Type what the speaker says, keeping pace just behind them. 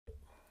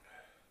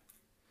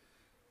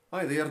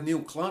Hi there,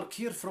 Neil Clark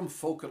here from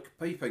Falkirk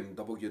Piping,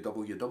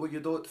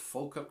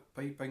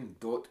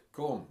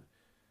 www.falkirkpiping.com.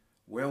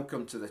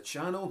 Welcome to the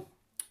channel.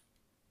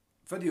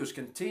 Videos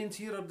contained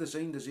here are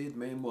designed as aid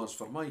memoirs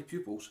for my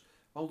pupils,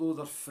 although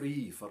they're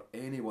free for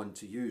anyone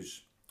to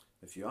use.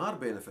 If you are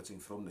benefiting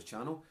from the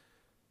channel,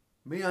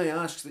 may I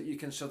ask that you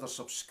consider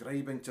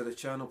subscribing to the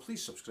channel.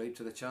 Please subscribe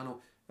to the channel.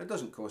 It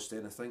doesn't cost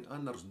anything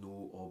and there's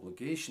no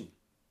obligation.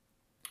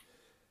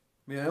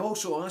 May I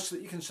also ask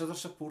that you consider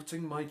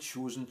supporting my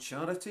chosen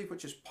charity,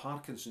 which is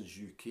Parkinson's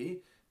UK,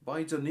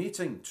 by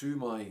donating to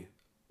my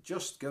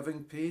Just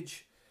Giving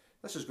page.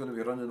 This is going to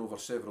be running over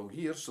several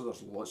years, so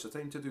there's lots of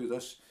time to do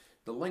this.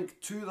 The link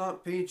to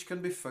that page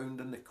can be found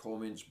in the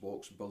comments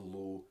box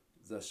below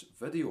this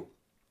video.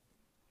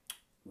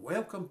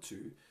 Welcome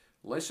to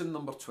lesson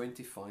number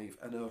 25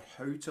 in our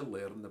How to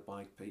Learn the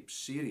Bagpipes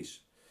series.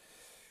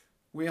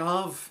 We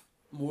have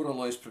more or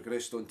less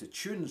progressed on to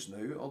tunes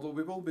now, although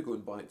we will be going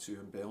back to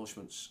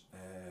embellishments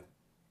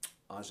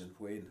as and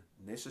when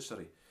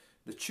necessary.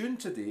 The tune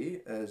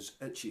today is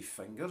Itchy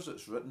Fingers.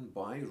 It's written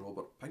by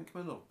Robert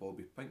Pinkman, or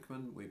Bobby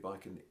Pinkman, way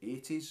back in the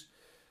 80s.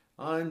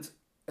 And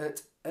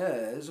it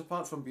is,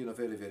 apart from being a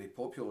very, very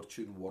popular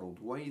tune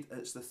worldwide,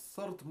 it's the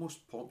third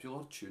most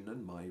popular tune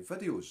in my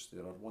videos.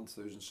 There are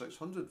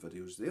 1,600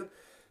 videos there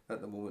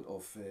at the moment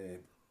of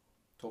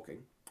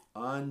talking.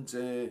 And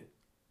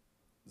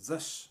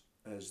this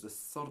is the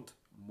third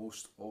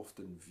most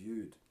often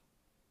viewed.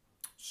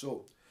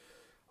 So,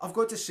 I've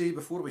got to say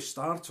before we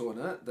start on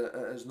it that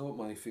it is not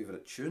my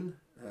favourite tune.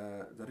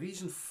 The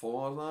reason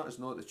for that is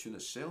not the tune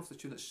itself. The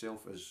tune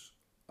itself is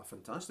a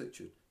fantastic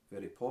tune,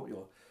 very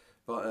popular,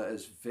 but it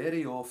is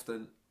very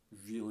often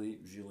really,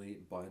 really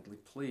badly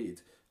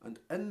played, and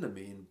in the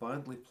main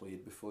badly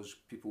played because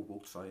people will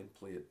try and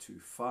play it too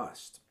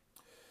fast.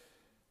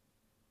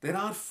 There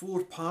are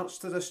 4 parts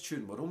to this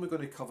tune. We're only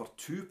going to cover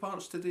 2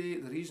 parts today.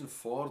 The reason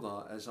for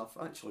that is I've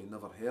actually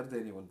never heard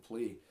anyone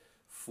play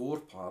 4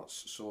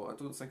 parts, so I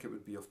don't think it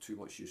would be of too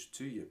much use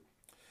to you.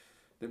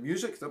 The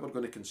music that we're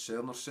going to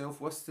concern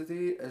ourselves with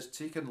today is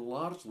taken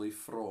largely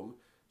from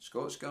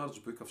Scots Guards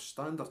Book of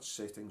Standard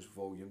Settings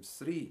Volume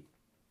 3,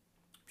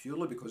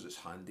 purely because it's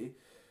handy.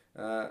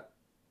 I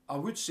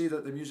would say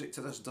that the music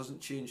to this doesn't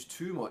change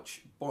too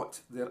much, but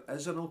there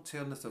is an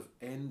alternative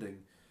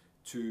ending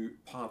to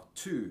Part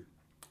 2.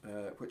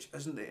 Which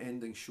isn't the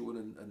ending shown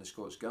in the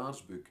Scots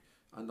Guards Book,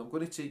 and I'm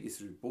going to take you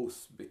through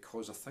both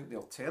because I think the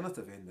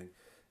alternative ending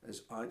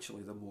is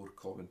actually the more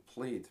common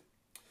played.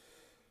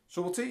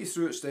 So we'll take you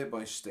through it step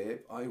by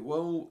step. I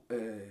will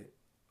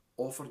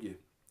offer you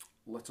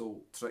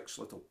little tricks,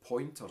 little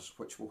pointers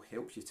which will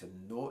help you to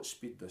not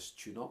speed this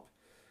tune up,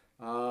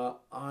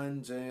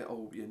 and I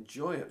hope you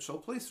enjoy it. So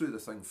I'll play through the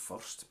thing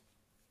first.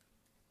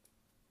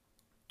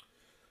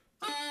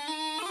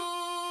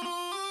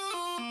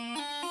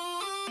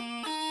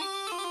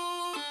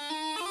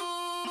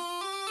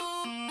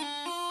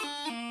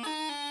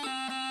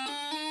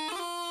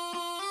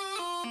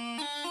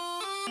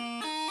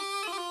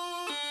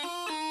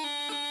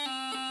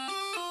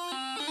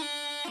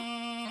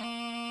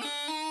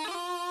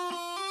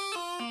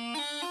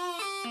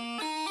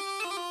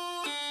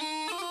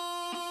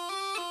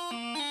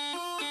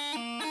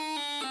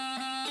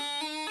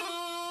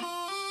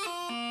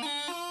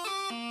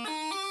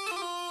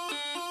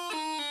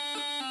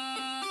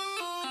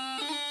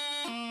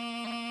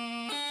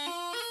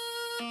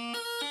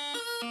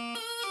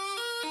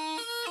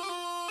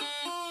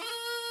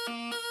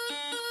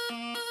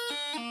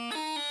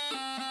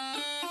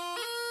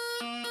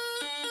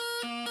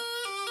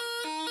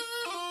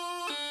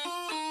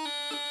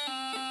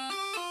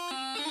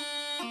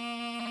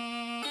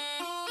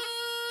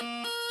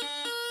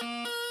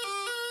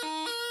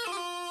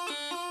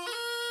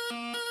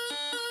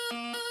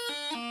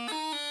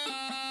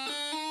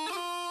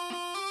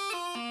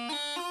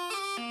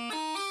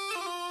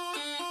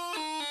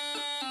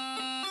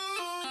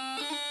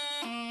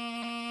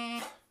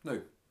 Now,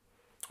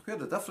 where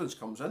the difference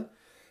comes in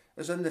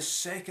is in the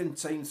second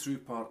time through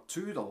part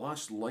 2, the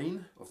last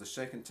line of the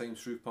second time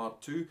through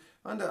part 2,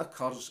 and it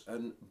occurs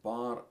in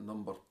bar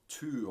number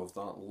 2 of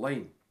that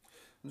line.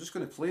 I'm just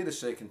going to play the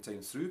second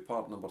time through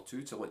part number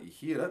 2 to let you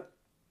hear it,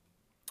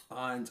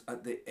 and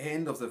at the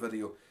end of the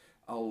video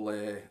I'll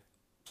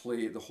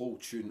play the whole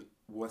tune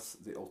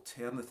with the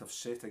alternative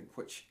setting,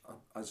 which,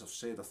 as I've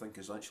said, I think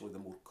is actually the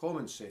more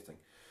common setting.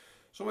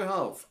 So we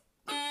have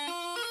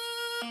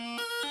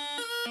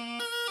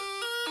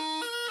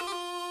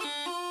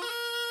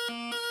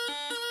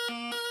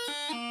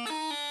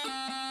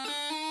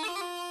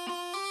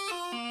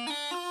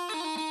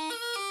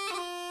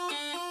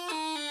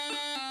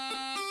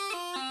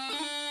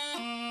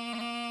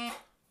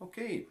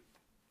okay,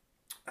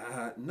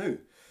 now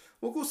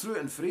we'll go through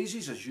it in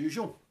phrases as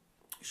usual.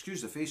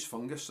 Excuse the face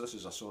fungus, this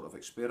is a sort of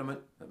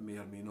experiment. It may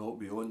or may not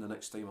be on the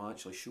next time I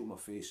actually show my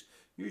face.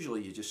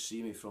 Usually you just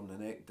see me from the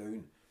neck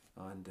down,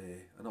 and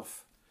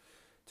enough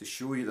to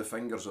show you the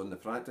fingers on the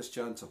practice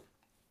chanter.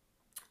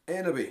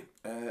 Anyway,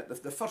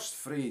 the first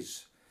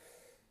phrase,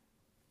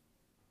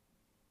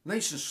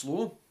 nice and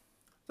slow,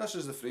 This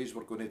is the phrase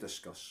we're going to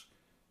discuss.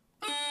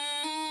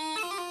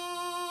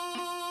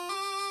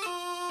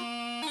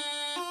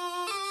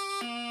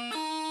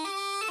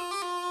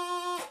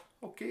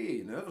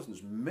 Okay, now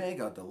everything's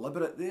mega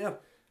deliberate there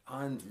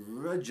and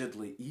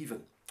rigidly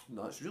even. And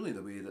that's really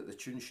the way that the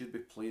tune should be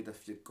played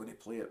if you're going to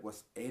play it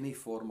with any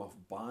form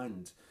of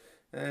band.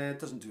 It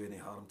doesn't do any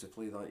harm to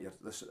play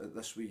that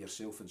this way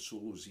yourself in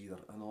solos either,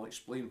 and I'll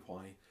explain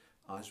why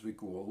as we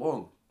go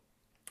along.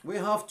 We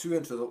have two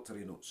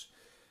introductory notes.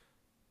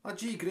 A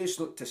G grace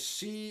note to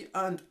C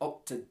and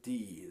up to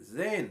D.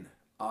 Then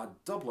a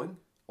doubling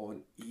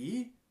on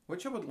E,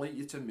 which I would like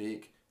you to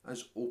make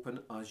as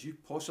open as you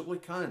possibly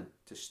can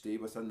to stay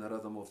within the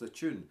rhythm of the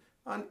tune.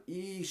 An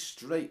E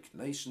strike,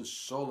 nice and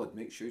solid,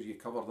 make sure you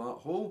cover that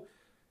hole.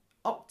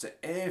 Up to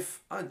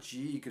F, a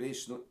G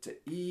grace note to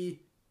E,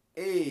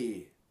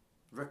 A.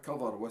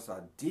 Recover with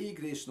a D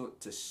grace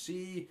note to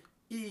C,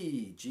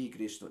 E, G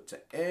grace note to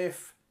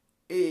F,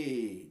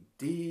 A,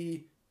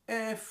 D,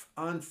 F,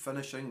 and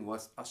finishing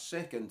with a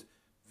second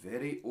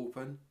very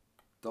open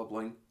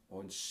doubling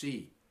on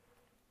C.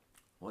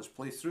 Let's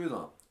play through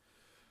that.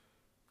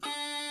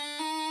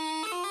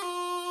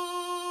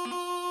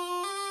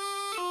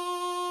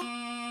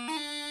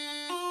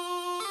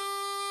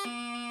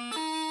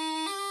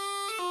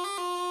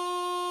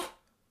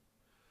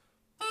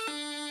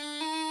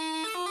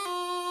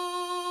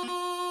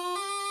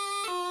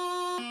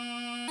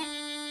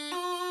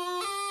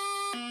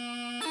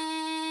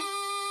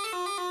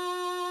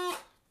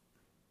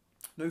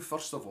 Now,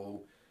 first of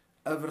all,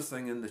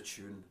 everything in the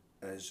tune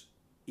is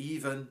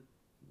even,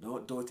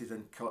 not dotted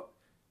and cut,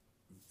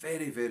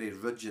 very, very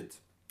rigid.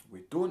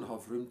 We don't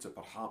have room to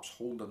perhaps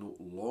hold a note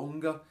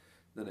longer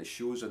than it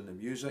shows in the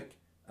music.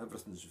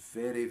 Everything's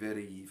very,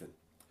 very even.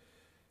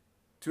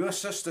 To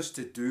assist us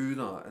to do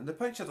that, and the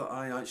picture that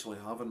I actually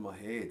have in my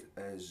head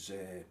is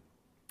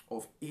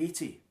of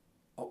 80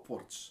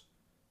 upwards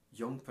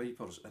young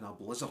pipers in a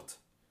blizzard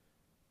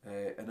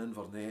in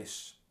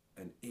Inverness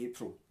in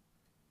April,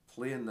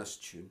 playing this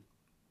tune,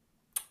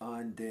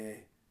 and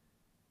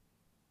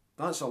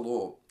that's a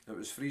lot. It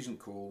was freezing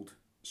cold.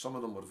 Some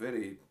of them were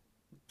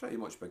pretty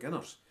much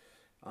beginners,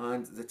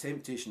 and the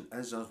temptation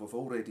is, as we've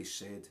already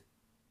said,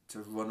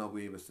 to run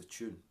away with the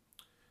tune.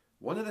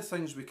 One of the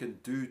things we can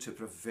do to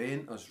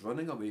prevent us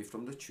running away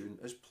from the tune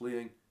is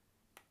playing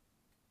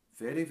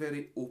very,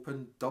 very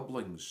open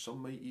doublings.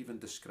 Some might even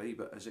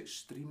describe it as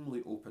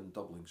extremely open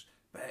doublings,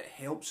 but it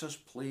helps us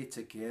play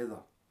together.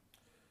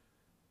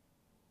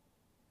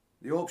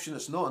 The option,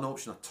 it's not an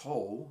option at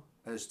all,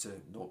 is to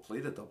not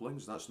play the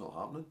doublings. That's not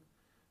happening.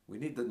 We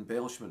need the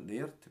embellishment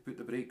there to put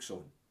the brakes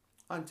on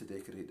and to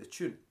decorate the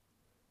tune.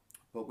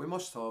 But we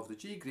must have the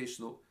G grace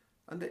note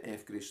and the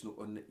F grace note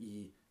on the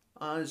E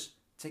as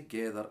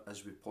together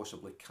as we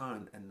possibly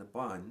can in the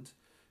band.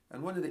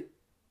 And one of the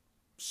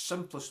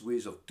simplest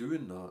ways of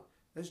doing that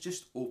is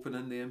just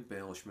opening the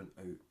embellishment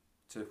out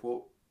to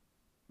what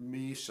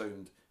may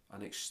sound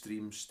an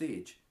extreme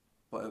stage,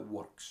 but it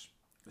works,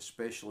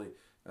 especially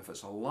if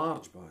it's a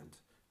large band.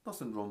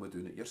 Nothing wrong with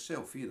doing it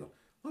yourself either.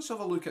 Let's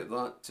have a look at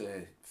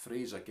that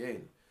phrase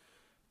again.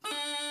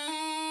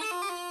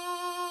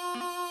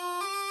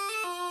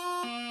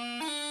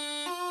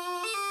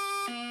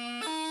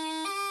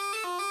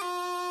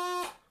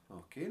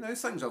 Okay, now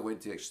things are going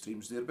to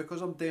extremes there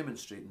because I'm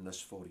demonstrating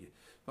this for you,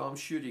 but I'm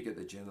sure you get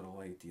the general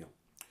idea.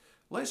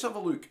 Let's have a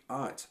look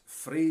at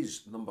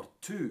phrase number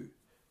 2,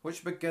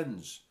 which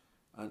begins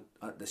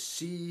at the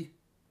C,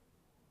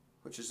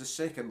 which is the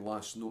second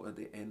last note at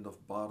the end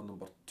of bar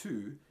number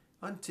 2,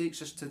 and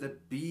takes us to the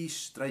B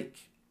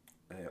strike,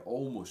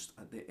 almost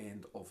at the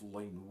end of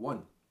line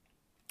 1.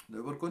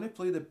 Now we're going to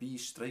play the B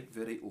strike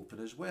very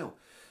open as well,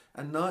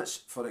 and that's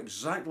for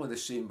exactly the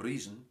same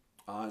reason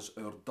as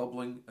our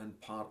doubling in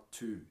part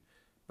 2,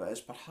 but it's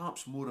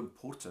perhaps more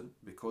important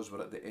because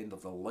we're at the end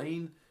of the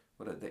line,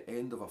 we're at the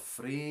end of a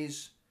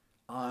phrase,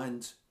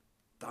 and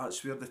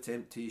that's where the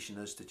temptation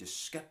is to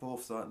just skip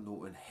off that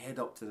note and head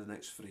up to the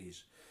next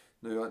phrase.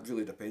 Now that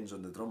really depends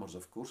on the drummers,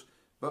 of course,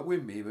 but we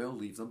may well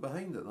leave them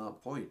behind at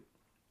that point.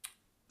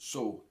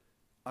 So,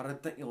 a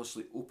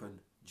ridiculously open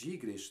G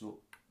grace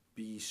note,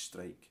 B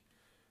strike,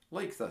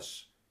 like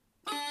this.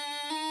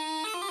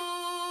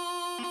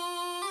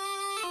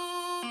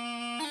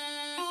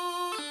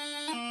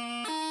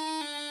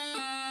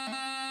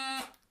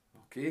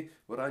 Okay,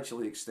 we're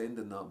actually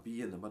extending that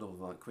B in the middle of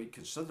that quite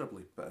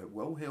considerably, but it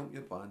will help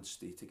your band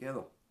stay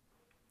together.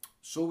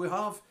 So we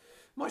have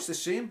much the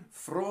same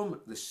from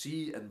the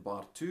C in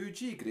bar 2,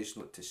 G grace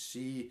note to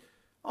C,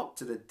 up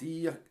to the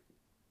D,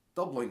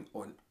 doubling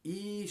on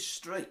E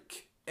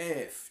strike,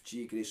 F,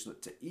 G grace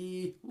note to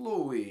E,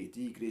 low A,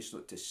 D grace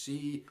note to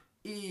C,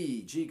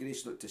 E, G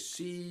grace note to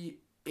C,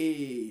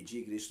 A,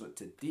 G grace note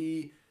to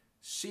D,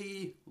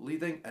 C,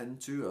 leading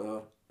into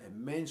our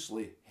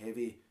immensely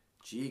heavy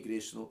G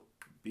grace note,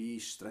 B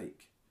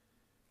strike.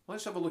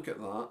 Let's have a look at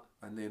that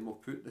and then we'll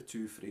put the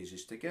two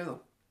phrases together.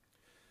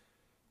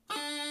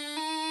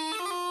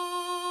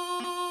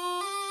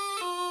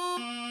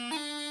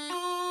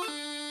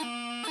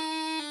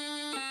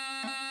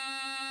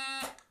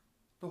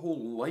 The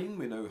whole line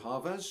we now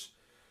have is.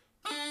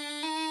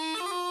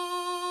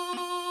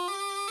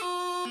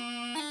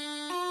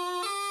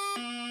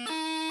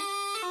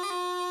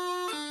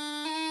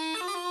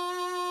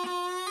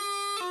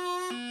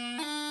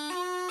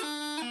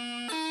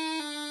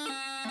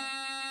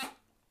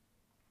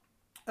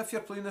 If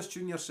you're playing this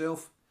tune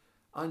yourself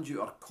and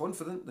you are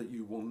confident that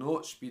you will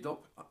not speed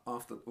up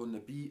after on the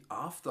B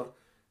after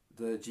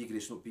the G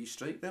grace note B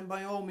strike, then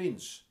by all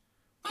means.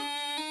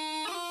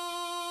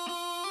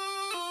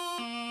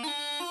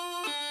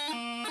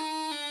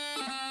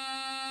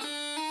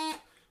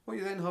 What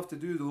you then have to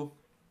do though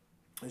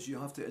is you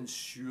have to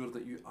ensure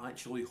that you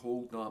actually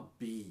hold that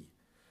B.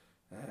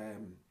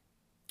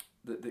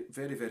 The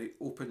very, very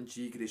open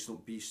G grace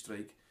note B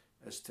strike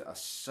is to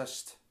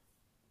assist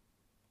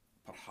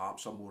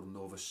perhaps a more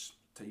novice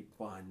type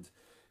band,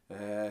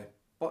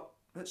 but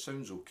it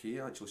sounds okay,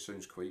 it actually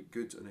sounds quite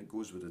good, and it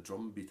goes with the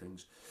drum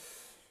beatings.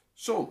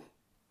 So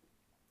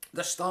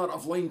the start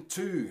of line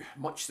 2,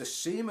 much the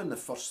same in the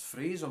first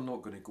phrase. I'm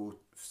not going to go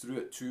through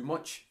it too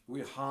much.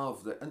 We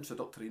have the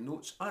introductory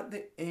notes at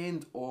the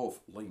end of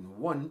line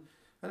 1,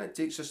 and it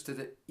takes us to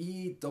the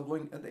E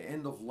doubling at the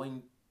end of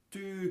line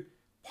 2,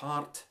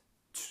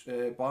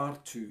 bar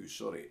 2,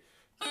 sorry.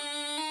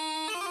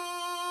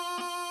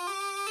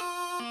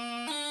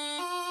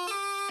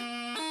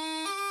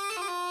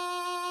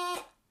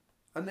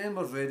 And then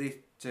we're ready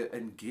to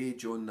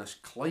engage on this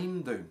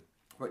climb down,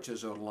 which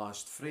is our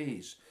last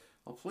phrase.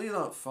 I'll play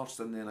that first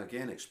and then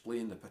again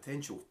explain the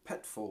potential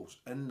pitfalls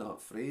in that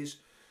phrase.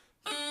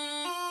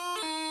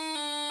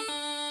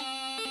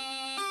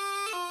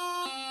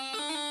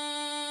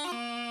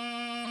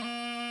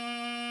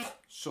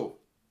 So,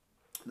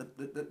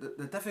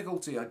 the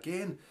difficulty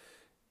again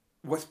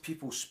with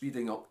people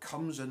speeding up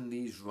comes in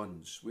these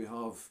runs. We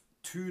have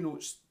two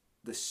notes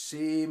the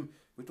same,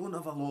 we don't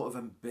have a lot of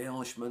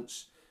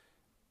embellishments.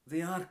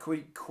 They are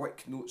quite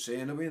quick notes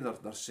anyway,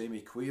 they're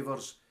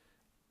semi-quavers.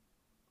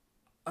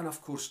 And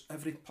of course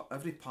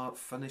every part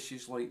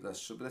finishes like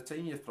this, so by the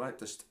time you've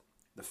practiced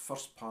the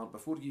first part,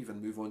 before you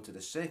even move on to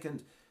the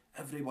second,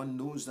 everyone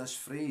knows this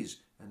phrase,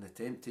 and the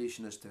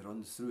temptation is to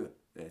run through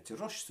it, to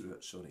rush through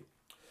it, sorry.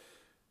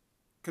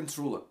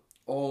 Control it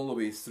all the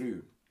way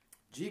through.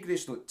 G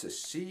grace note to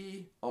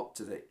C, up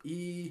to the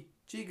E,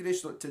 G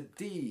grace note to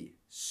D,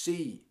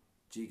 C,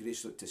 G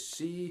grace note to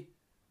C,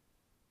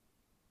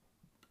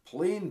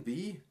 plain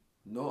B,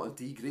 not a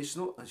D grace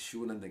note as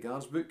shown in the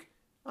Guards book,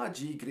 a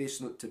G grace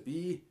note to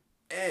B,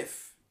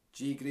 F,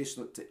 G grace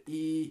note to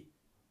E,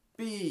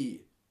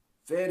 B,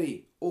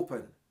 very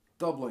open,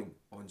 doubling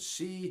on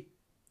C,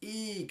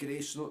 E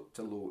grace note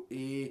to low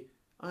A,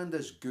 and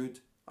as good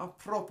a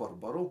proper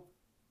burrow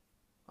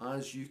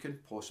as you can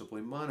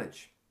possibly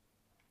manage.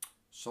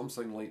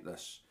 Something like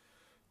this.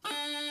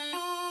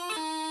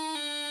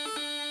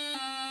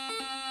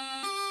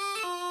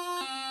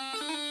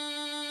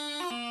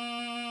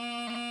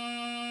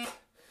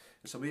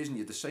 It's amazing,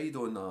 you decide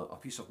on a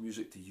piece of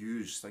music to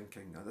use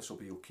thinking, this will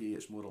be okay,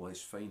 it's more or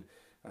less fine,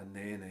 and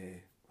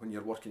then when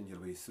you're working your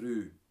way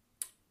through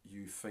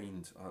you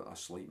find a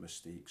slight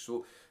mistake.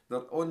 So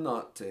that on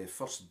that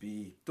first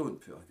B, don't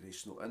put a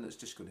grace note in, it's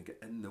just going to get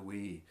in the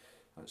way.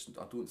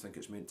 I don't think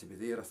it's meant to be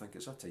there, I think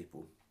it's a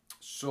typo.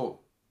 So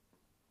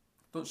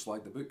don't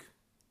slag the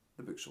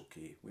book's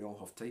okay, we all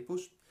have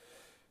typos.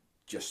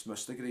 Just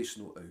miss the grace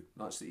note out,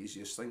 that's the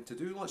easiest thing to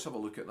do. Let's have a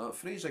look at that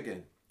phrase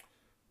again.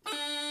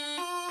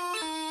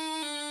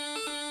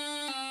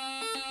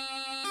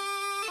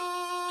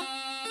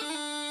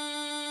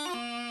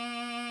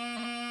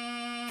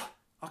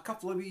 A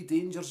couple of wee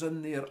dangers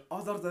in there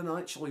other than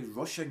actually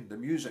rushing the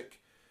music.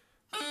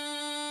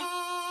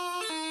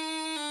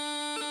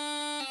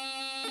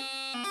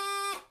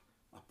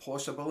 A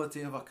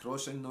possibility of a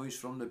crossing noise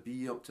from the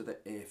B up to the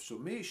F, so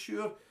make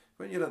sure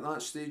when you're at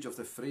that stage of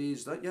the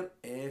phrase that your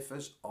F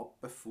is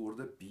up before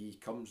the B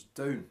comes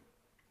down.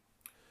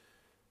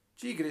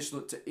 G grace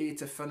note to A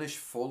to finish,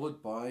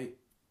 followed by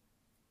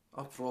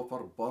a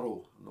proper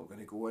burrow. I'm not going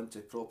to go into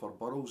proper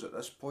burrows at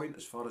this point.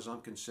 As far as I'm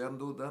concerned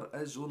though,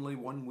 there is only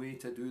one way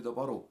to do the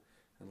burrow,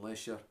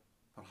 unless you're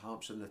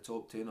perhaps in the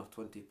top 10 or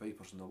 20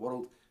 pipers in the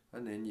world,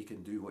 and then you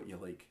can do what you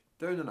like.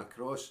 Down and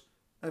across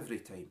every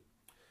time.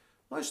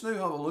 Let's now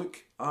have a look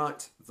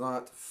at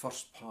that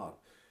first part.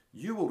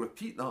 You will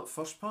repeat that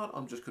first part,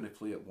 I'm just going to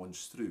play it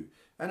once through,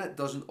 and it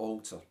doesn't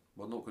alter.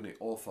 We're not going to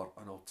offer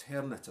an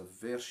alternative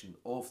version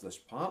of this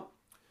part.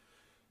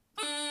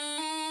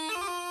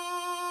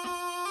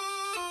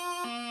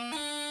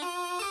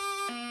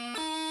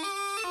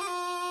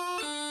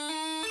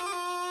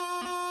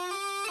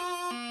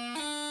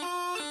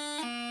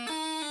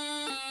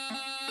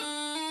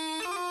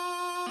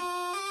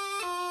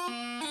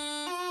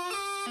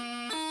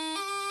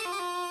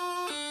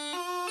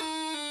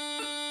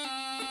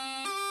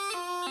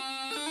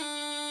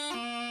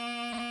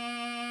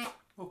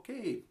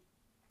 Okay,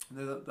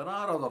 now there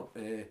are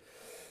other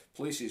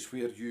places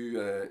where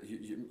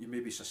you may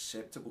be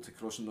susceptible to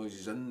crossing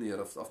noises in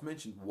there. I've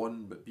mentioned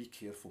one, but be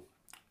careful.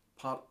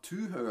 Part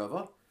 2,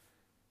 however,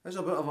 is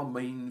a bit of a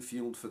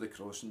minefield for the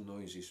crossing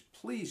noises.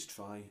 Please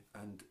try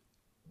and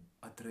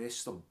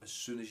address them as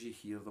soon as you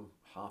hear them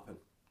happen.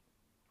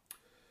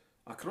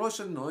 A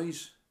crossing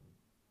noise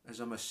is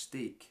a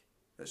mistake.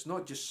 It's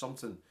not just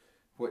something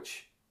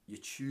which you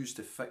choose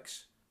to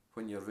fix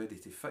when you're ready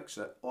to fix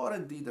it, or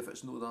indeed if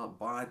it's not that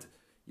bad,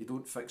 you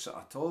don't fix it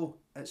at all.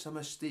 It's a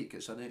mistake,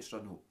 it's an extra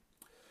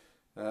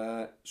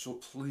note. So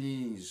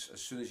please,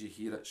 as soon as you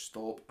hear it,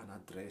 stop and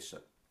address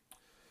it.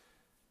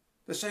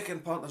 The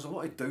second part, there's a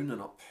lot of down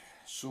and up,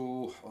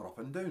 or up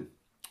and down.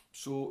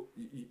 So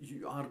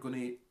you are going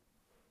to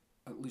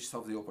at least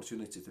have the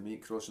opportunity to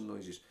make crossing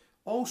noises.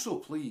 Also,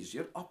 please,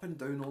 you're up and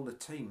down all the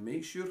time.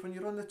 Make sure when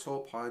you're on the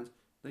top hand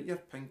that your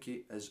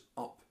pinky is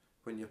up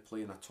when you're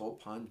playing a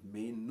top hand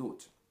main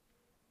note.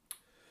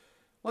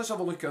 Let's have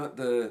a look at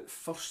the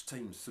first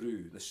time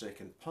through the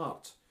second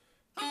part.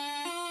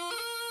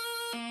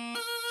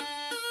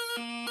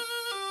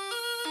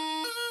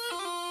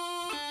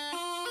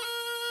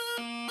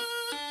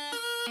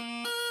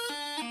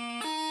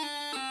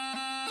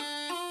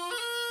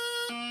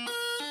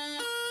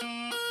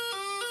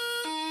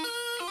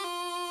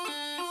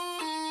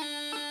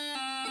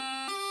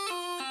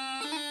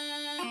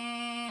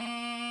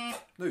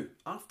 Now,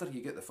 after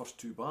you get the first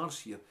two bars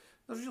here,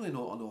 there's really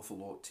not an awful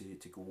lot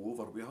to go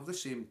over. We have the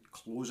same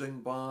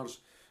closing bars.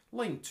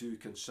 Line 2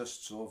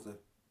 consists of the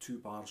two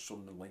bars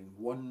from the line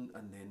 1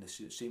 and then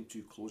the same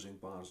two closing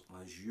bars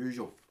as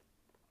usual.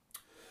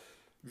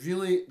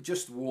 Really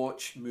just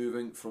watch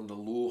moving from the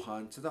low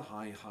hand to the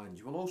high hand.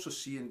 You will also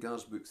see in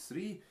Guards Book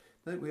 3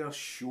 that we are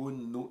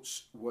shown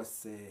notes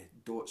with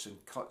dots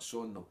and cuts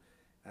on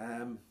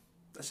them.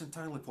 It's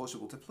entirely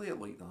possible to play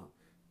it like that,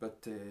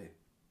 but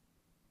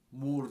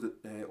more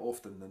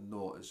often than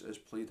not is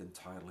played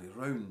entirely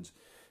round,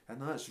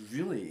 and that's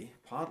really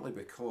partly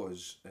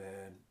because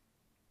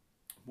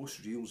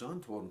most reels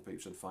and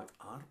hornpipes in fact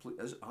are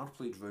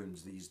played round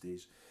these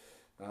days.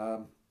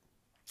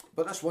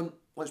 But this one,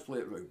 let's play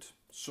it round.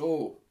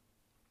 So,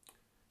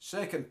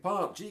 second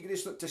part, G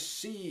grace not to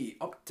C,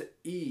 up to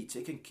E,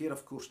 taking care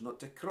of course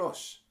not to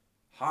cross.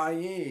 High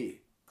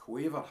A,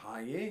 quaver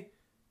high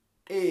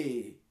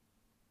A,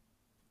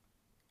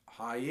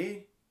 high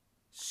A,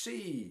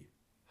 C,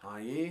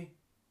 high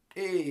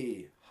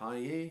A, high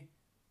A,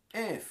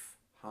 F,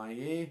 high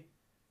A,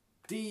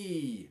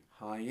 D,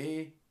 high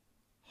A,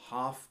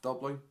 half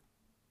doubling,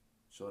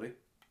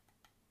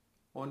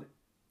 on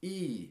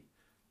E,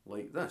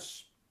 like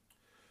this.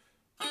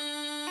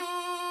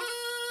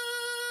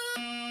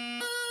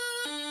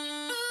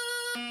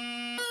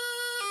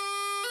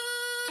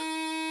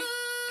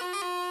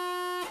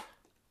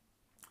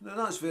 Now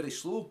that's very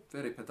slow,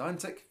 very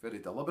pedantic, very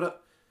deliberate.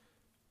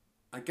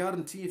 I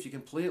guarantee if you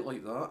can play it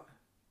like that,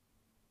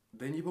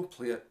 then you will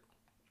play it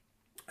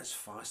as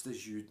fast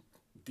as you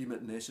deem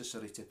it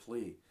necessary to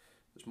play.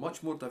 It's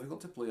much more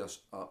difficult to play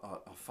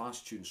a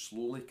fast tune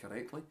slowly,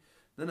 correctly,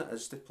 than it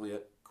is to play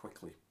it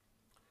quickly.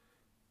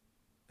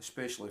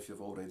 Especially if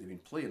you've already been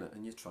playing it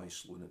and you try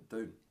slowing it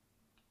down.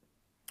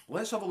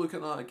 Let's have a look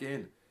at that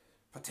again.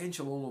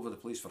 Potential all over the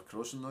place for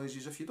crossing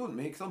noises. If you don't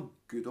make them,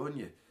 good on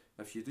you.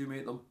 If you do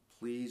make them,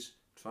 please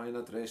try and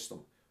address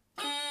them.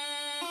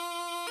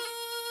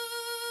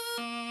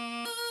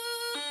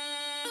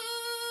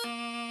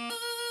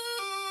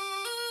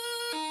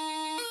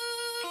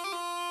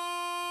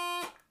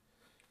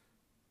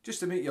 Just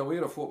to make you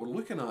aware of what we're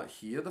looking at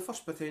here, the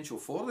first potential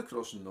for the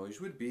crossing noise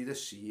would be the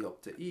C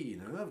up to E.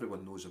 Now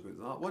everyone knows about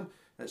that one.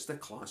 It's the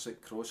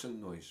classic crossing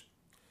noise.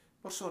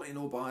 We're sort of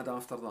no bad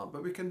after that,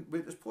 but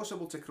it's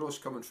possible to cross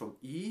coming from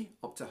E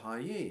up to high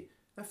A.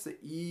 If the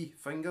E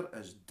finger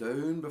is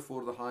down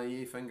before the high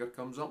A finger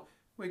comes up,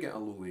 we get a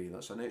low A.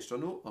 That's an extra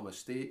note, a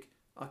mistake,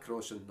 a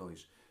crossing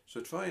noise.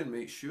 So try and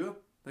make sure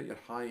that your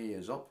high A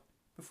is up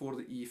before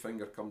the E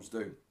finger comes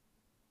down.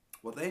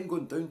 We're then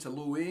going down to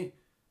low A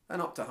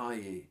and up to high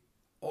A.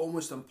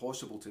 Almost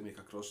impossible to make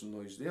a crossing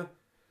noise there.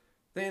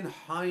 Then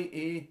high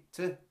A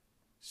to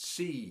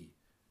C.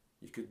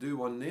 You could do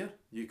one there.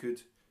 You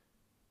could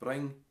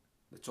bring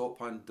the top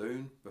hand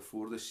down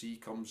before the C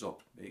comes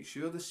up. Make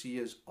sure the C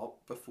is up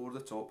before the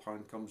top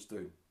hand comes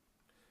down.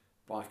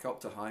 Back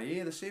up to high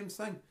A, the same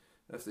thing.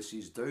 If the C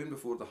is down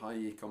before the high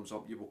A comes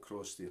up, you will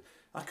cross there.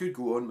 I could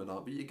go on with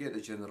that, but you get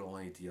the general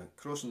idea.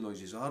 Crossing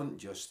noises aren't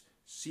just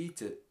C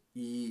to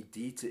E,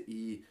 D to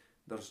E.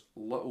 There's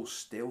little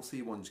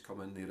stealthy ones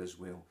come in there as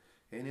well.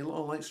 Any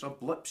little extra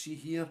blips you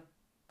hear,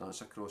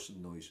 that's a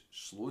crossing noise.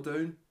 Slow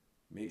down,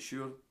 make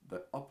sure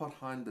the upper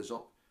hand is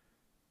up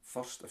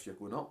first if you're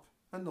going up,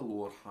 and the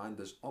lower hand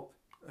is up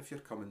if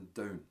you're coming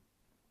down.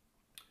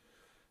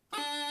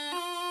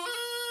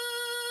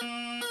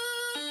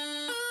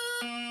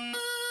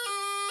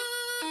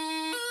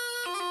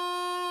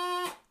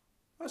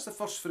 That's the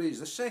first phrase.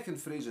 The second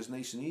phrase is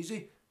nice and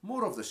easy,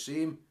 more of the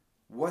same,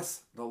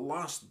 with the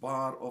last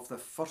bar of the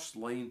first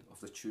line of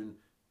the tune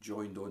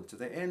joined on to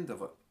the end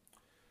of it.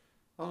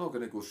 I'm not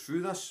going to go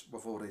through this,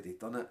 we've already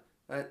done it.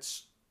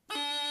 It's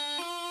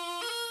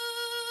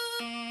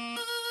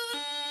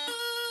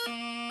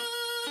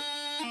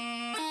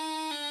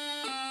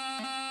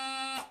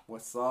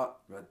with that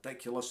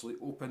ridiculously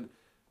open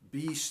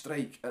B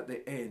strike at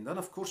the end. And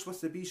of course with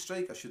the B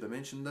strike, I should have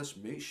mentioned this,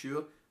 make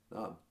sure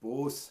that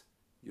both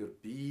your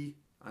B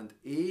and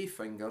A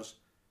fingers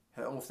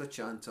hit off the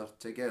chanter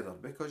together,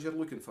 because you're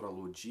looking for a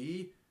low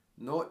G,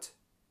 not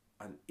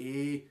an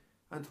A,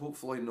 and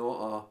hopefully not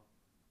a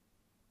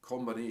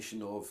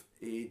combination of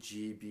A,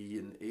 G, B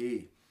and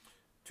A.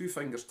 Two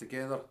fingers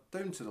together,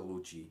 down to the low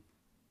G.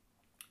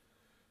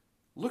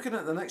 Looking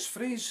at the next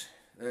phrase,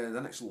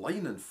 the next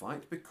line in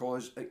fact,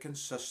 because it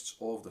consists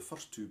of the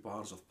first two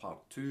bars of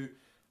part 2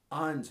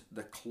 and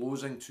the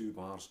closing two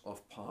bars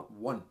of part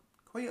 1.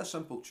 Quite a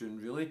simple tune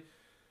really.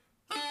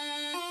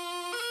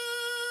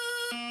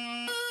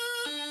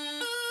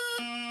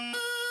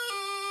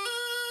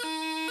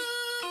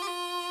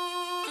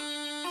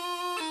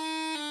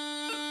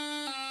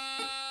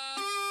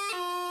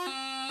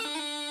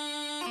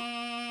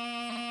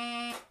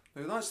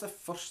 Now that's the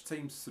first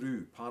time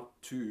through part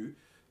 2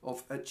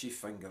 of Itchy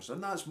Fingers,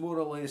 and that's more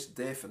or less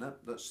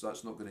definite. That's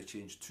not going to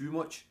change too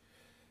much.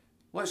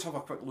 Let's have a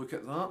quick look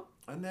at that,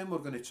 and then we're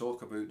going to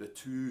talk about the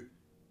two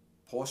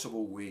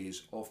possible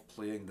ways of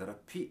playing the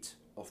repeat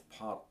of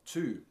part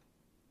 2.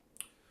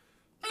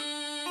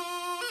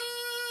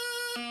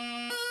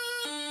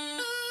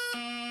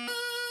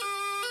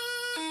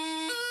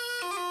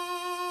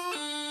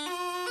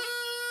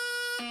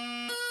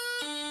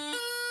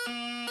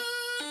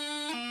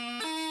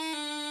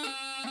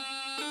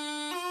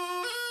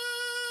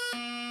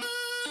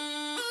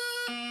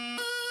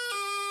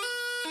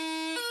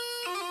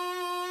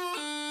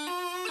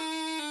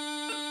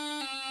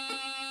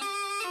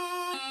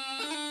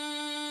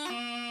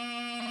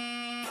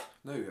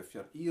 Now, if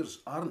your ears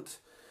aren't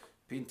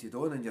painted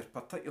on and you're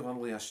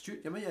particularly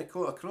astute, you might have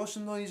caught a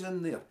crossing noise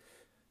in there.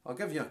 I'll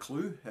give you a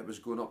clue. It was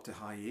going up to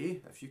high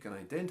A. If you can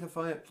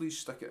identify it, please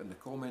stick it in the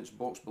comments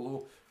box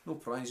below. No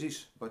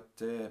prizes, but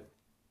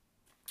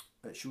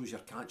it shows you're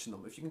catching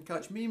them. If you can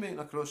catch me making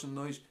a crossing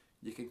noise,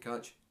 you can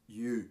catch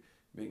you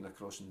making a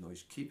crossing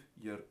noise. Keep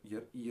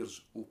your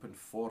ears open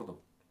for them.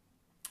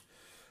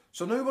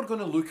 So now we're going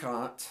to look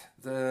at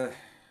the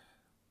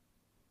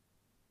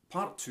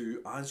part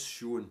 2 as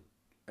shown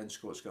in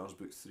Scots Guards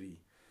Book 3.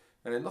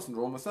 Nothing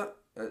wrong with it,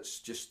 it's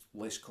just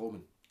less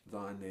common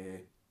than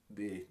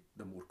the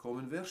more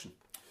common version.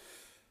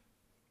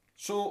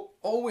 So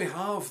all we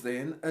have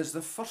then is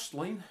the first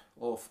line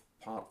of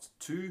part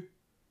 2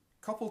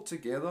 coupled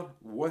together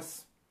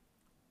with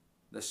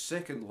the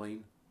second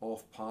line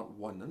of part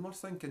 1, and we're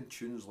thinking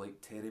tunes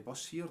like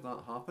Terrybus here. That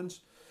happens.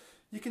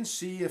 You can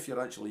see if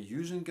you're actually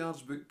using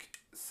Guards Book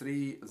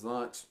 3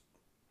 that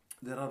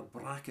there are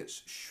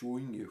brackets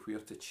showing you where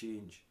to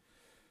change.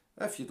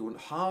 If you don't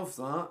have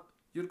that,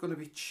 you're going to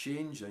be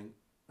changing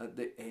at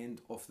the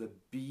end of the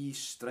B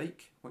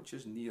strike, which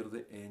is near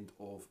the end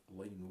of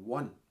line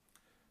 1.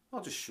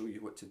 I'll just show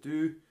you what to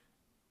do.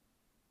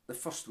 The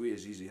first way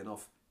is easy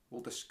enough.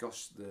 We'll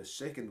discuss the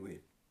second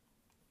way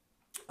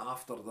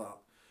after that.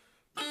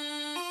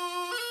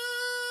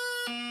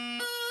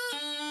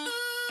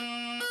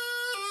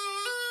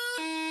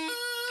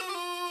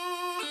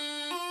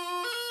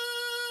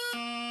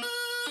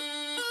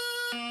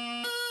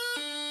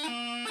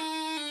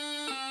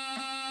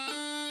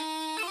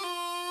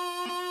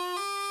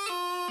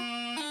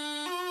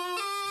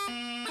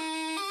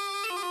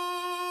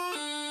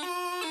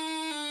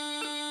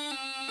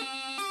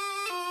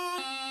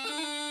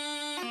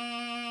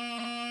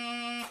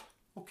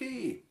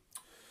 Okay,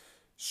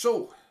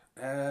 so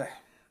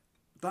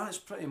that's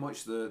pretty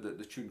much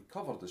the tune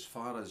covered as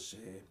far as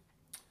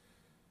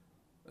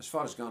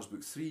Guards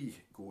Book 3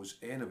 goes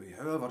anyway.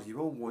 However, you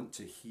will want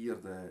to hear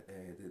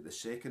the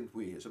second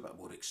way. It's a bit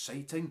more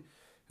exciting.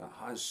 It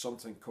has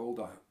something called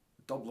a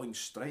doubling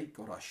strike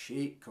or a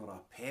shake or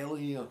a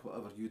pelly or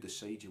whatever you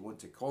decide you want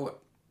to call it.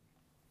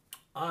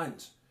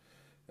 And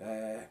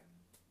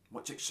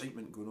much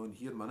excitement going on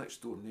here. My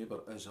next door neighbour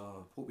is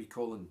what we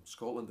call in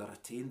Scotland a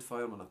retained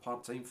fireman, a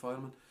part-time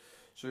fireman.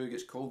 So he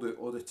gets called out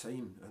all the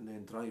time and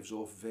then drives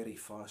off very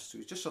fast. So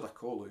he's just had a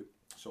call out.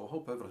 So I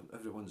hope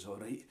everyone's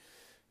alright.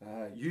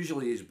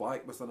 Usually he's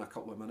back within a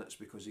couple of minutes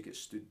because he gets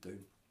stood down.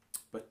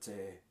 But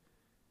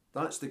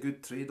that's the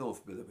good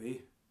trade-off, by the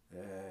way.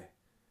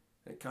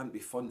 It can't be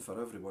fun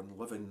for everyone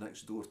living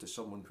next door to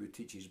someone who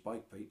teaches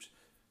bagpipes.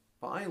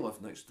 But I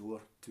live next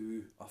door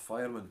to a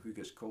fireman who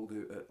gets called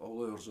out at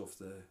all hours of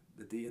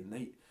the day and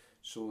night.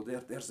 So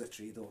there's the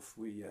trade-off.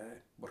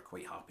 We're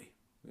quite happy.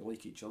 We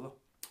like each other.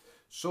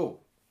 So,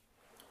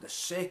 the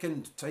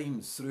second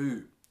time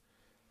through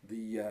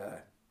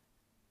the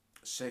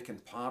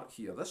second part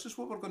here, this is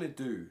what we're going to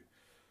do.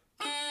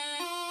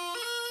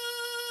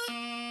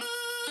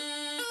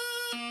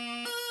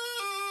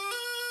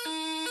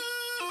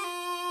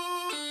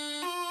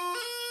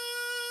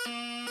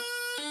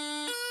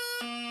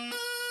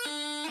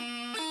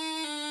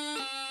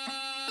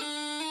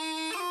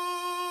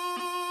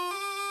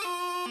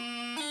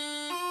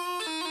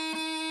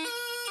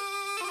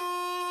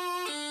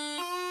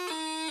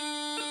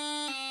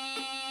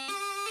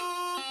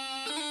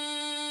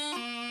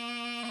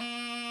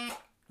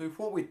 Now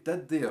what we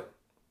did there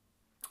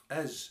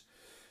is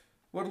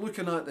we're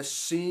looking at the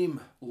same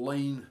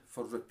line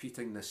for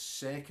repeating the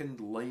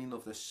second line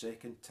of the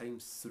second time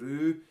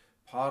through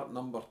part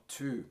number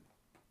 2.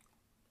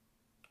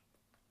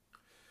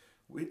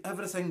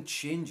 Everything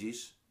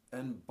changes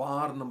in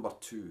bar number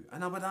 2,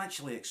 and I would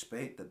actually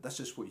expect that this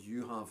is what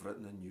you have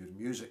written in your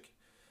music.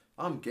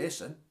 I'm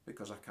guessing,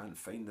 because I can't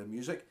find the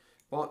music,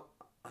 but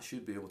I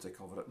should be able to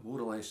cover it more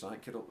or less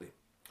accurately.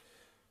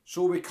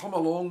 So we come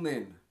along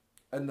then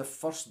in the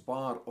first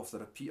bar of the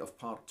repeat of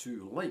part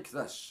 2 like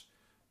this.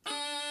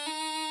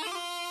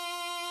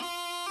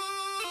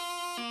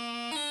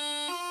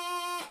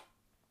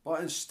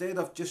 But instead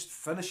of just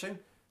finishing,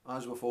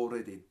 as we've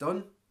already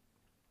done,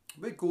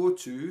 we go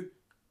to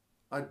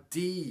a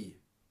D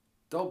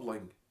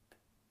doubling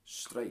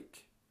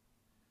strike.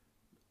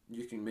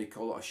 You may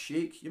call it a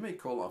shake, you may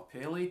call it a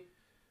pelly.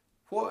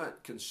 What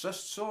it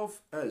consists of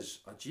is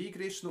a G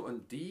grace note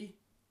on D,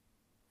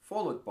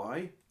 followed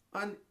by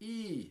an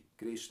E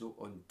grace note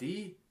on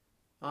D,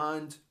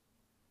 and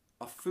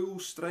a full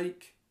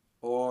strike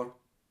or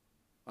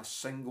a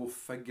single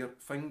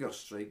finger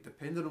strike,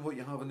 depending on what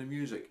you have in the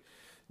music.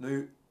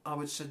 Now, I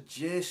would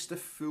suggest the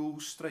full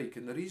strike,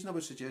 and the reason I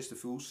would suggest the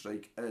full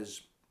strike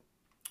is,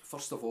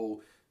 first of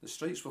all, the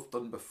strikes we've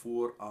done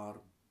before are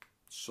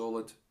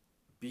solid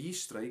B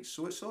strikes,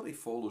 so it sort of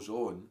follows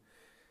on,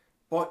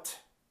 but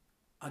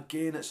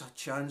again it's a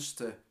chance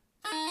to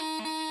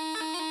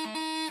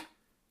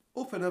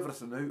open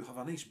everything out, have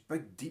a nice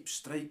big deep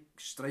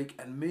strike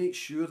and make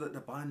sure that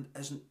the band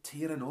isn't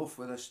tearing off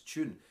with this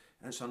tune.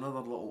 It's another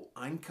little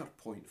anchor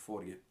point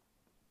for you.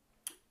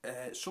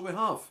 So we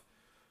have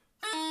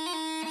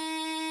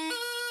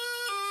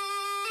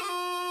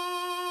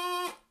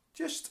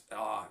just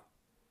a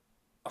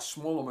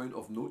small amount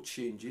of note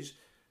changes,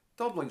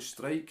 doubling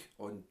strike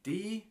on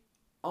D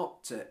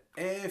up to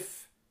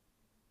F,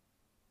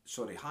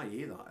 sorry, high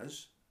A that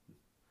is,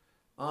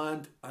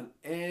 and an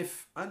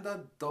F and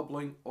a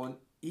doubling on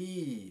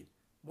E.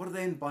 We're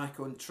then back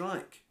on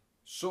track.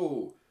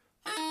 So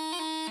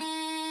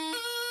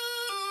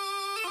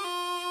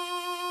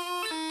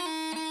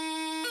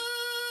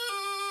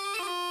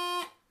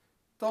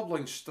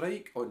doubling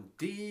strike on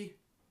D,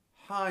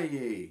 high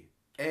A,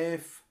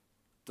 F,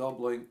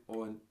 doubling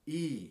on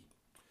E.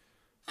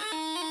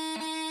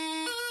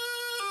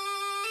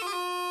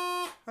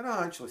 And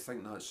I actually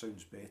think that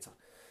sounds better.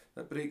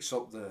 It breaks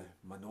up the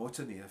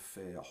monotony if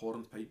a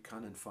hornpipe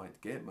can in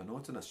fact get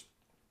monotonous,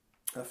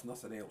 if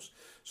nothing else.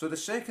 So the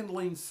second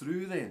line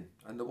through then,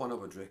 and the one I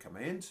would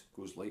recommend,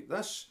 goes like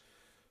this.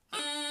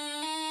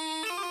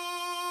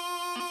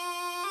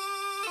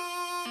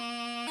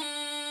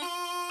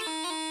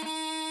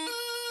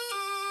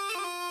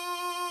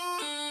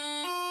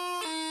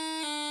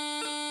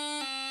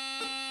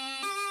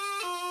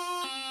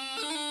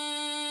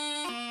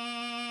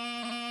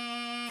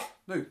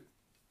 Now,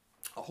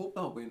 I hope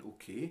that went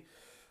okay.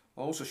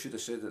 I also should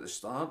have said at the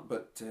start,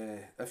 but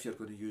if you're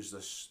going to use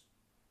this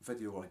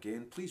video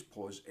again, please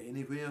pause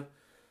anywhere.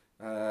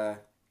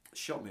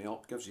 Shut me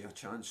up, gives you a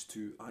chance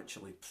to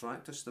actually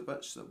practice the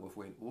bits that we've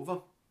went over.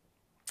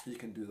 You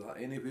can do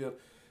that anywhere.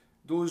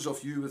 Those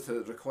of you with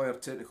the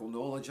required technical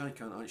knowledge, I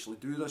can't actually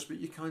do this, but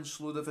you can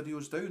slow the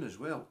videos down as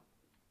well.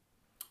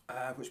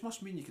 Which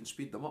must mean you can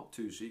speed them up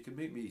too, so you can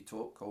make me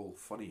talk all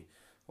funny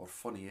or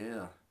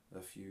funnier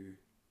if you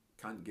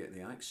can't get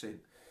the accent.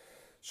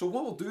 So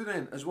what we'll do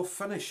then is we'll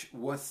finish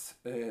with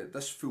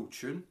this full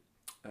tune.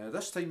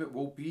 This time it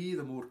will be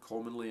the more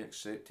commonly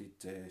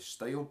accepted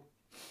style,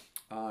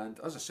 and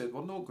as I said,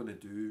 we're not going to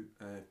do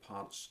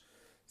parts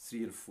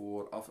 3 and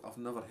 4. I've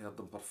never heard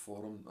them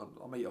perform.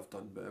 I might have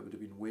done, but it would have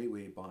been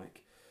way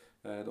back.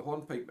 The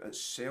hornpipe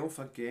itself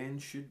again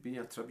should be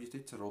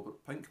attributed to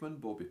Robert Pinkman,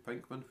 Bobby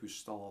Pinkman, who's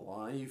still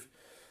alive,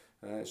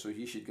 so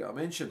he should get a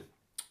mention.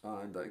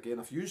 And again,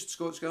 I've used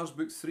Scots Guards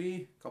Book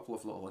 3, a couple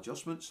of little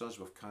adjustments as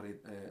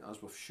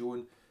we've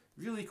shown.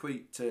 Really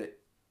quite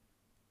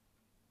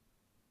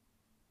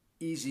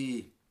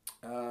easy,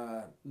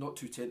 not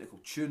too technical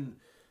tune.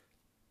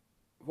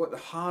 What the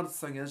hard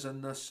thing is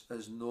in this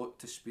is not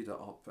to speed it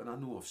up, and I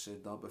know I've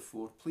said that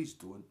before. Please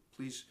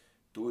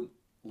don't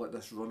let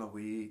this run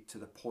away to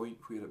the point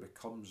where it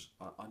becomes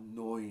a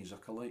noise, a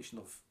collection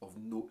of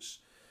notes.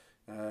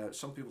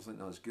 Some people think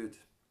that's good.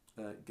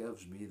 It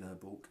gives me the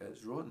bulk.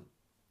 It's rotten.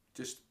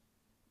 Just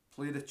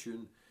play the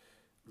tune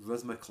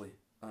rhythmically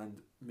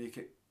and make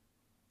it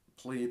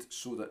played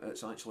so that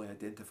it's actually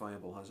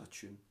identifiable as a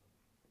tune.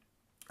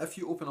 If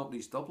you open up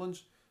these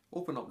doublings,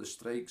 open up the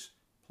strikes,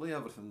 play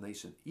everything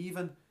nice and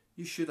even,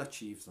 you should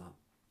achieve that.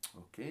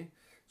 Okay,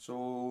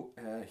 so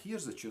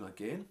here's the tune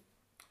again.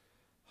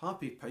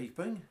 Happy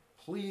piping.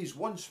 Please,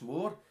 once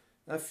more,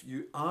 if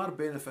you are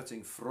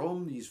benefiting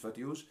from these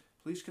videos,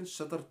 please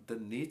consider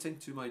donating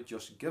to my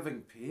Just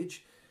Giving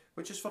page,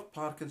 which is for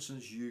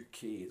Parkinson's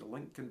UK. The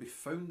link can be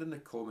found in the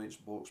comments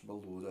box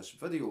below this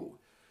video.